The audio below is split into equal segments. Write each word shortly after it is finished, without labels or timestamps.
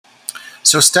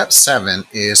So step 7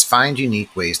 is find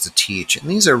unique ways to teach. And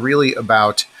these are really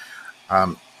about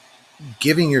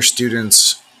giving your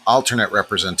students alternate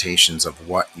representations of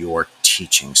what you're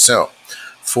teaching. So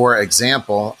for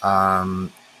example,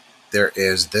 there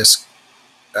is this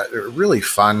really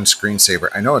fun screensaver.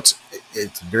 I know it's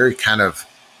very kind of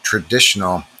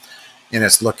traditional in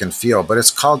its look and feel, but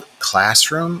it's called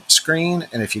Classroom Screen.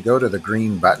 And if you go to the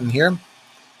green button here,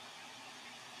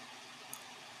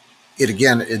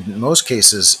 again, in most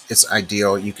cases, it's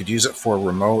ideal. You could use it for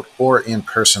remote or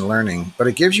in-person learning, but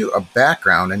it gives you a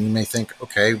background, and you may think,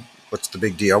 okay, what's the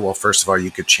big deal? Well, first of all, you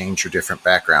could change your different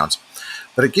backgrounds,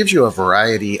 but it gives you a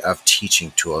variety of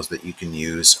teaching tools that you can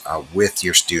use with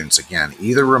your students, again,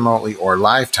 either remotely or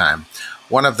live time.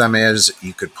 One of them is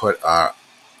you could put a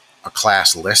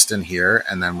class list in here,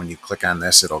 and then when you click on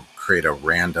this, it'll create a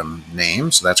random name.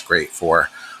 So that's great for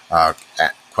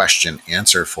question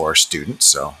answer for students.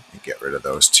 So you get rid of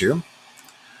those two.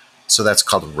 So that's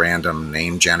called random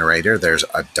name generator. There's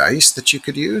a dice that you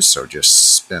could use. So just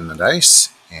spin the dice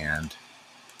and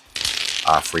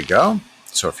off we go.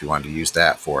 So if you want to use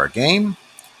that for a game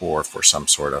or for some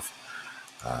sort of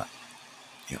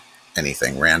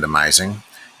anything randomizing,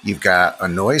 you've got a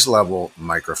noise level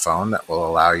microphone that will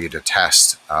allow you to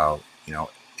test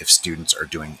if students are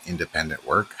doing independent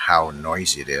work, how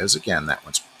noisy it is. Again, that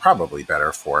one's probably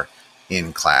better for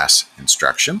in-class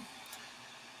instruction.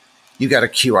 You got a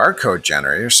QR code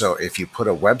generator. So if you put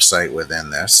a website within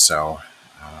this, so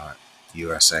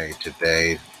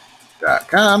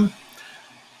usatoday.com,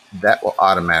 that will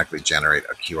automatically generate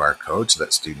a QR code so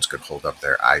that students could hold up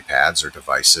their iPads or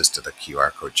devices to the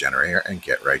QR code generator and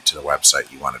get right to the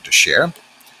website you wanted to share.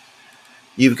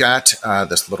 You've got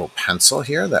this little pencil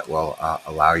here that will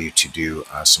allow you to do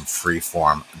some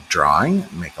free-form drawing,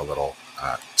 make a little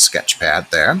sketch pad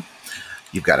there.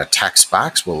 You've got a text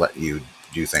box. Will let you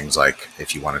do things like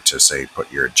if you wanted to, say,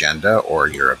 put your agenda or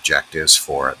your objectives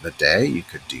for the day, you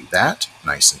could do that.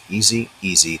 Nice and easy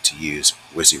to use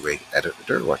WYSIWYG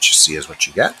editor. What you see is what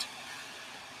you get.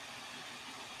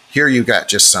 Here you've got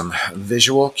just some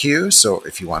visual cues. So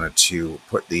if you wanted to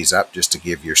put these up just to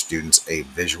give your students a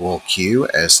visual cue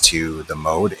as to the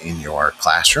mode in your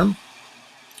classroom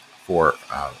for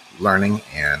learning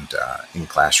and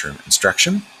in-classroom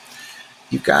instruction.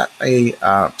 You've got a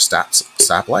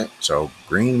stoplight. So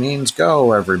green means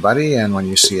go, everybody. And when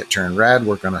you see it turn red,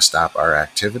 we're going to stop our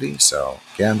activity. So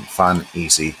again, fun,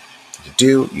 easy to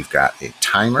do. You've got a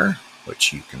timer,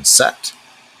 which you can set.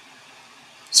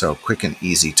 So quick and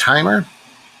easy timer.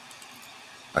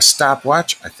 A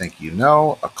stopwatch, I think you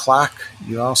know. A clock,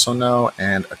 you also know.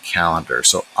 And a calendar.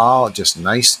 So all just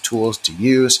nice tools to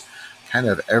use. Kind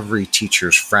of every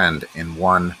teacher's friend in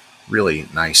one really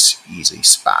nice, easy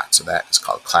spot. So that is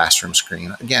called Classroom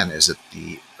Screen. Again, is it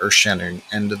the earth-shattering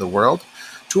end of the world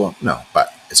tool? No,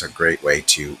 but it's a great way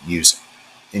to use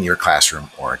in your classroom,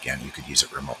 or again, you could use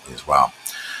it remotely as well.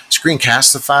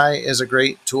 Screencastify is a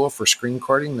great tool for screen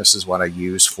recording. This is what I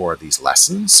use for these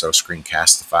lessons. So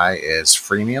Screencastify is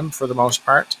freemium for the most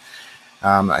part.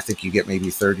 I think you get maybe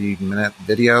 30-minute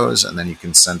videos, and then you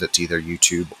can send it to either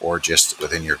YouTube or just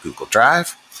within your Google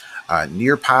Drive.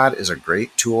 Nearpod is a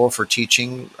great tool for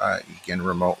teaching, again,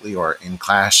 remotely or in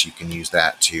class. You can use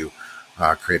that to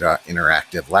create an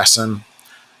interactive lesson.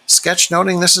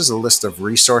 Sketchnoting, this is a list of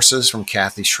resources from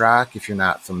Kathy Schrock. If you're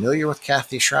not familiar with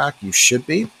Kathy Schrock, you should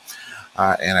be.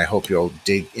 And I hope you'll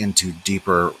dig into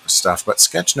deeper stuff. But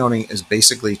sketchnoting is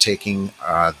basically taking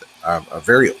a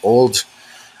very old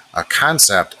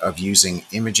concept of using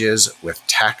images with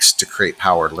text to create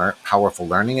powerful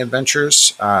learning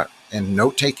adventures and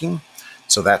note-taking.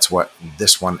 So that's what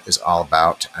this one is all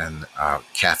about. And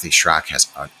Kathy Schrock has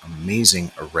an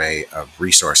amazing array of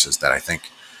resources that I think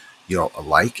you'll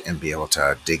like and be able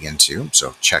to dig into.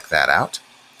 So check that out.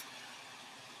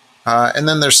 And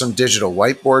then there's some digital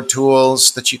whiteboard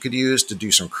tools that you could use to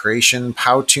do some creation.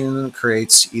 Powtoon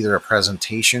creates either a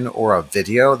presentation or a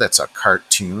video that's a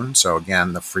cartoon. So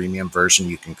again, the freemium version,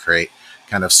 you can create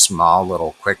kind of small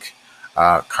little quick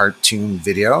cartoon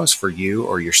videos for you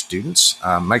or your students.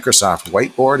 Microsoft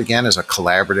Whiteboard, again, is a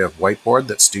collaborative whiteboard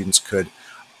that students could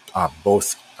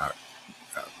both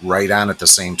write on at the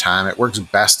same time. It works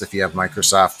best if you have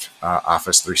Microsoft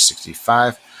Office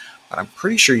 365. But I'm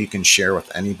pretty sure you can share with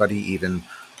anybody, even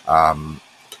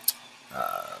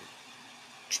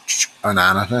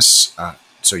anonymous.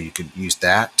 So you could use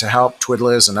that to help.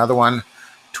 Twiddler is another one.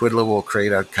 Twiddler will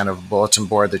create a kind of bulletin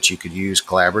board that you could use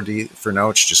collaboratively for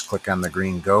notes. Just click on the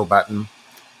green Go button.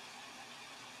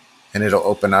 And it'll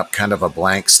open up kind of a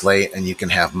blank slate, and you can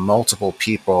have multiple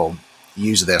people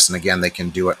use this. And again, they can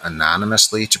do it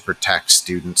anonymously to protect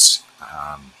students'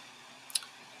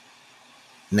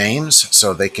 names,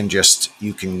 so they can just,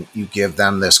 you give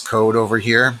them this code over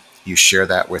here, you share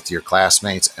that with your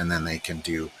classmates, and then they can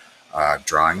do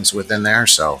drawings within there.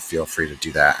 So feel free to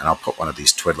do that. And I'll put one of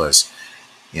these Twiddlers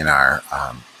in our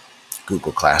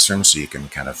Google Classroom so you can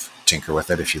kind of tinker with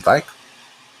it if you'd like.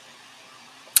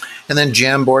 And then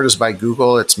Jamboard is by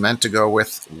Google. It's meant to go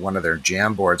with one of their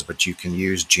Jamboards, but you can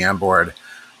use Jamboard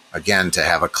again to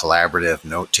have a collaborative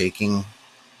note-taking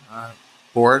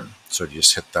board. So you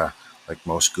just hit the, like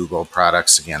most Google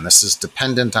products, again, this is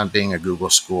dependent on being a Google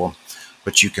school,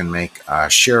 but you can make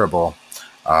shareable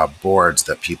boards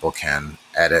that people can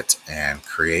edit and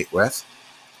create with.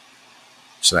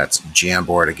 So that's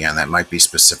Jamboard. Again, that might be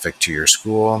specific to your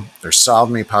school. There's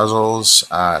Solve Me Puzzles.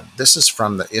 This is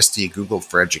from the ISTE Google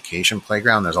for Education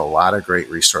Playground. There's a lot of great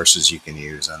resources you can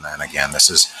use. And then again, this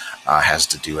is has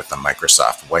to do with the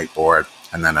Microsoft Whiteboard,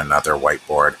 and then another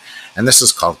whiteboard. And this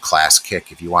is called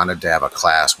ClassKick. If you wanted to have a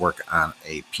class work on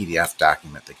a PDF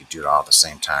document, they could do it all at the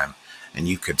same time. And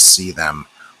you could see them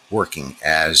working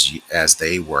as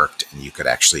they worked, and you could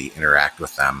actually interact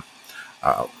with them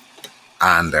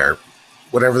on their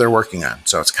whatever they're working on.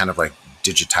 So it's kind of like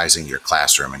digitizing your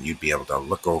classroom, and you'd be able to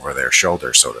look over their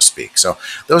shoulder, so to speak. So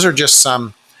those are just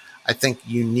some, I think,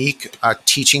 unique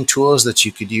teaching tools that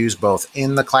you could use both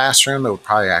in the classroom. It would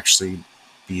probably actually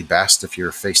be best if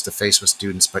you're face-to-face with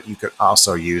students, but you could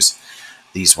also use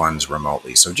these ones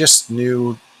remotely. So just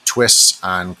new twists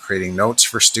on creating notes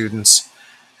for students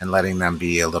and letting them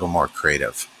be a little more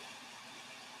creative.